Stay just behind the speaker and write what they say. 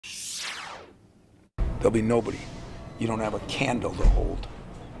There'll be nobody. You don't have a candle to hold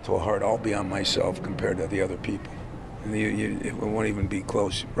to a heart. I'll be on myself compared to the other people. And it won't even be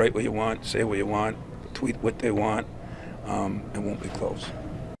close. Write what you want, say what you want, tweet what they want. It won't be close.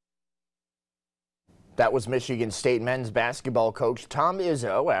 That was Michigan State men's basketball coach Tom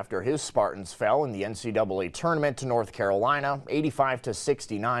Izzo after his Spartans fell in the NCAA tournament to North Carolina,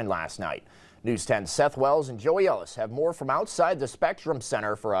 85-69 last night. News 10's Seth Wells and Joey Ellis have more from outside the Spectrum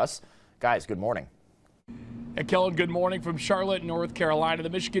Center for us. Guys, good morning. And Kellen, good morning from Charlotte, North Carolina. The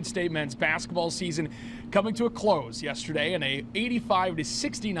Michigan State men's basketball season coming to a close yesterday in a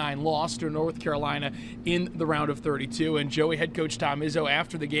 85-69 loss to North Carolina in the round of 32. And Joey, head coach Tom Izzo,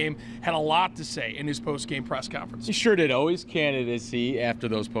 after the game, had a lot to say in his post-game press conference. He sure did. Always candid is he after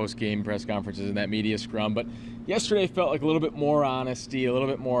those post-game press conferences and that media scrum. But yesterday felt like a little bit more honesty, a little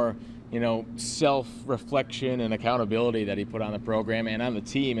bit more, self-reflection and accountability that he put on the program and on the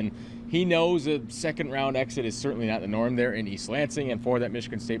team. And he knows a second-round exit is certainly not the norm there in East Lansing and for that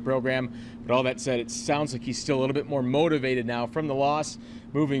Michigan State program. But all that said, it sounds like he's still a little bit more motivated now from the loss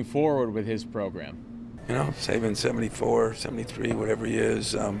moving forward with his program. Saving 74, 73, whatever he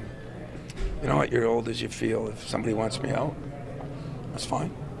is, at your old as you feel. If somebody wants me out, that's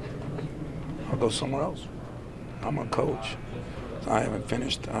fine. I'll go somewhere else. I'm a coach. I haven't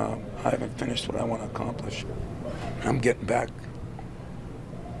finished what I want to accomplish. I'm getting back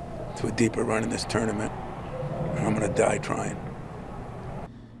to a deeper run in this tournament, and I'm going to die trying.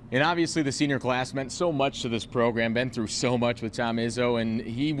 And obviously the senior class meant so much to this program, been through so much with Tom Izzo, and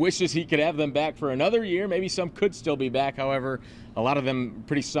he wishes he could have them back for another year. Maybe some could still be back. However, a lot of them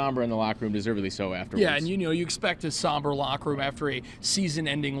pretty somber in the locker room, deservedly so afterwards. Yeah, and you expect a somber locker room after a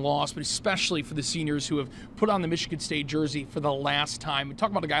season-ending loss, but especially for the seniors who have put on the Michigan State jersey for the last time. We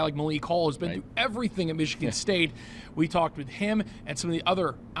talk about a guy like Malik Hall who's been through everything at Michigan State. We talked with him and some of the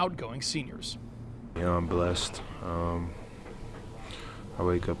other outgoing seniors. I'm blessed. I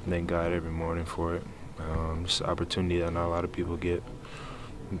wake up and thank God every morning for it. It's an opportunity that not a lot of people get.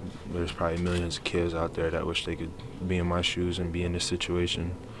 There's probably millions of kids out there that wish they could be in my shoes and be in this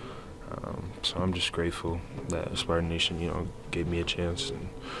situation. So I'm just grateful that Spartan Nation, gave me a chance and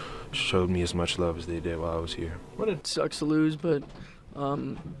showed me as much love as they did while I was here. It sucks to lose, but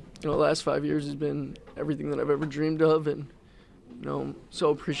the last 5 years has been everything that I've ever dreamed of, and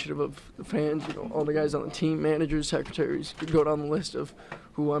so appreciative of the fans, all the guys on the team, managers, secretaries. Could go down the list of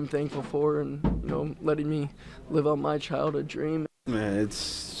who I'm thankful for and, letting me live out my childhood dream. Man,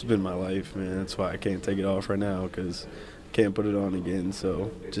 it's been my life, man. That's why I can't take it off right now, because I can't put it on again. So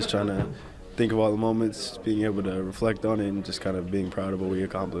just trying to think of all the moments, being able to reflect on it, and just kind of being proud of what we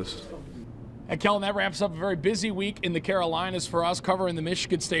accomplished. And Kellen, that wraps up a very busy week in the Carolinas for us, covering the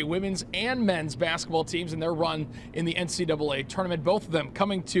Michigan State women's and men's basketball teams and their run in the NCAA tournament, both of them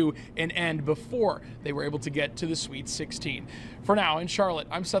coming to an end before they were able to get to the Sweet 16. For now, in Charlotte,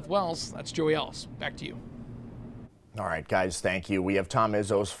 I'm Seth Wells. That's Joey Ellis. Back to you. All right, guys, thank you. We have Tom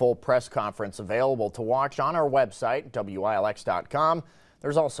Izzo's full press conference available to watch on our website, WILX.com.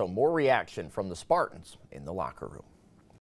 There's also more reaction from the Spartans in the locker room.